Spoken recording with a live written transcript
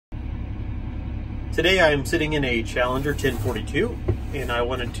Today I am sitting in a Challenger 1042 and I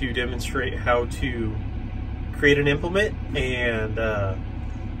wanted to demonstrate how to create an implement and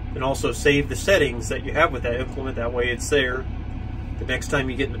also save the settings that you have with that implement. That way it's there the next time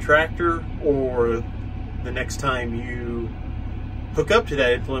you get in the tractor or the next time you hook up to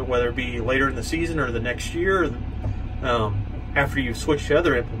that implement, whether it be later in the season or the next year, after you've switched to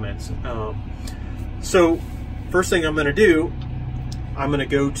other implements. So first thing I'm going to do, I'm going to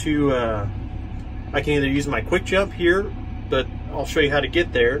go to, I can either use my quick jump here, but I'll show you how to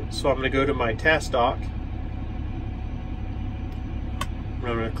get there. So I'm going to go to my task dock. I'm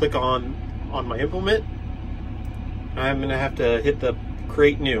going to click on my implement. I'm going to have to hit the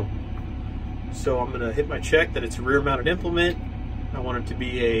create new. So I'm going to hit my check that it's a rear mounted implement. I want it to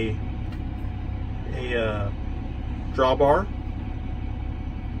be a drawbar.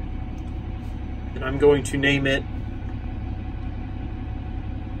 And I'm going to name it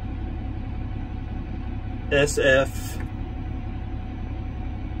SF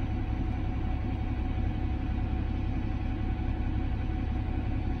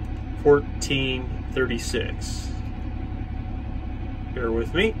 1436. Bear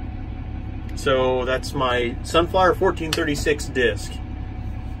with me. So that's my Sunflower 1436 disc.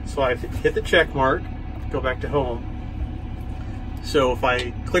 So I hit the check mark, go back to home. So if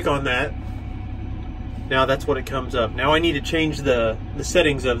I click on that, now that's what it comes up. Now I need to change the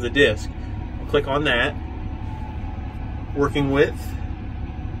settings of the disc. I'll click on that. Working width,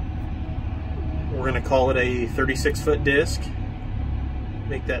 we're going to call it a 36-foot disc.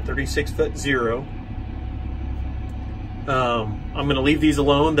 Make that 36-foot 0. I'm going to leave these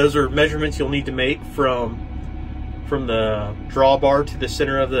alone. Those are measurements you'll need to make from the drawbar to the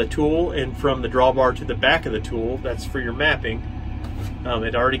center of the tool and from the drawbar to the back of the tool. That's for your mapping.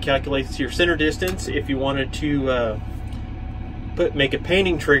 It already calculates your center distance. If you wanted to make a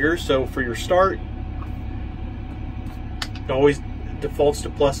painting trigger, so for your start, it always defaults to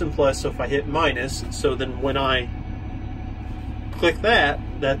plus and plus. So if I hit minus, so then when I click that,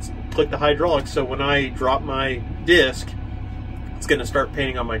 click the hydraulics. So when I drop my disc, it's going to start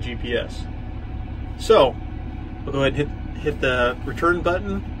painting on my GPS. So I'll go ahead and hit the return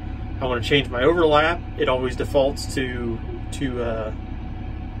button. I want to change my overlap. It always defaults to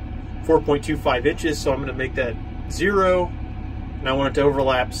 4.25 inches, so I'm going to make that 0, and I want it to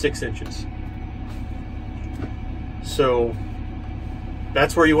overlap 6 inches. So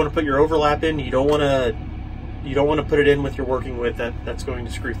that's where you want to put your overlap in. You don't want to put it in with your working width. That's going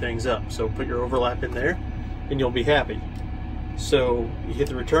to screw things up. So put your overlap in there, and you'll be happy. So you hit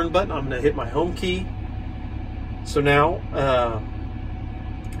the return button. I'm going to hit my home key. So now,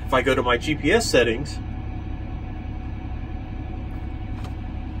 if I go to my GPS settings,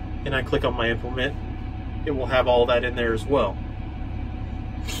 and I click on my implement, it will have all that in there as well.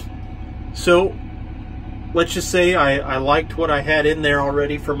 So let's just say I liked what I had in there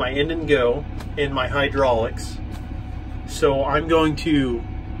already for my end and go and my hydraulics. So I'm going to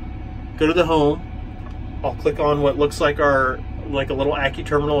go to the home. I'll click on what looks like a little Accu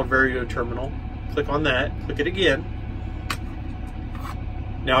terminal or VarioTerminal. Click on that, click it again.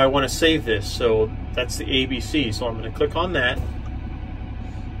 Now I want to save this, so that's the ABC. So I'm going to click on that.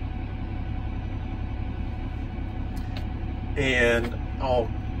 And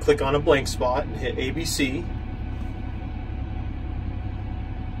I'll click on a blank spot and hit ABC.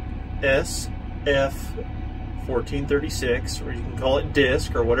 SF 1436, or you can call it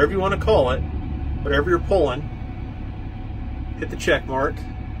disc, or whatever you want to call it, whatever you're pulling. Hit the check mark.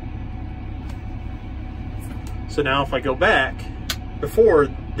 So now if I go back, before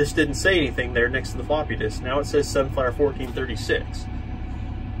this didn't say anything there next to the floppy disk. Now it says Sunflower 1436.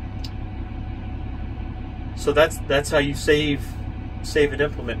 So that's how you save an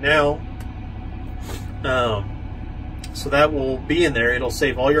implement now. So that will be in there. It'll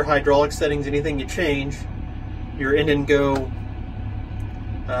save all your hydraulic settings, anything you change, your end and go,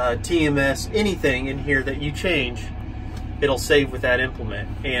 TMS, anything in here that you change, it'll save with that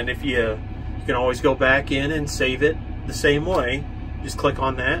implement. And if you can always go back in and save it the same way. Just click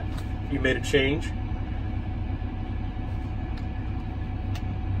on that. You made a change.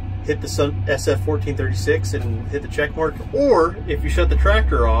 Hit the SF 1436 and hit the check mark. Or if you shut the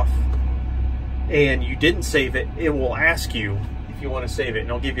tractor off and you didn't save it, it will ask you if you want to save it, and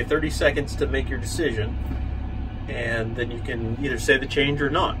it'll give you 30 seconds to make your decision, and then you can either save the change or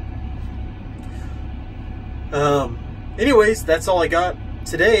not. Anyways, that's all I got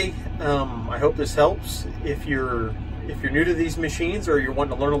today. I hope this helps. If you're new to these machines or you're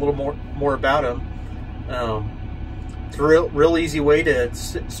wanting to learn a little more about them, it's a real easy way to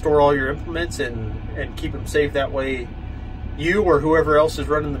store all your implements and keep them safe. That way you or whoever else is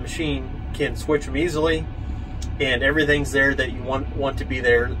running the machine can switch them easily, and everything's there that you want to be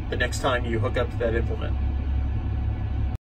there the next time you hook up to that implement.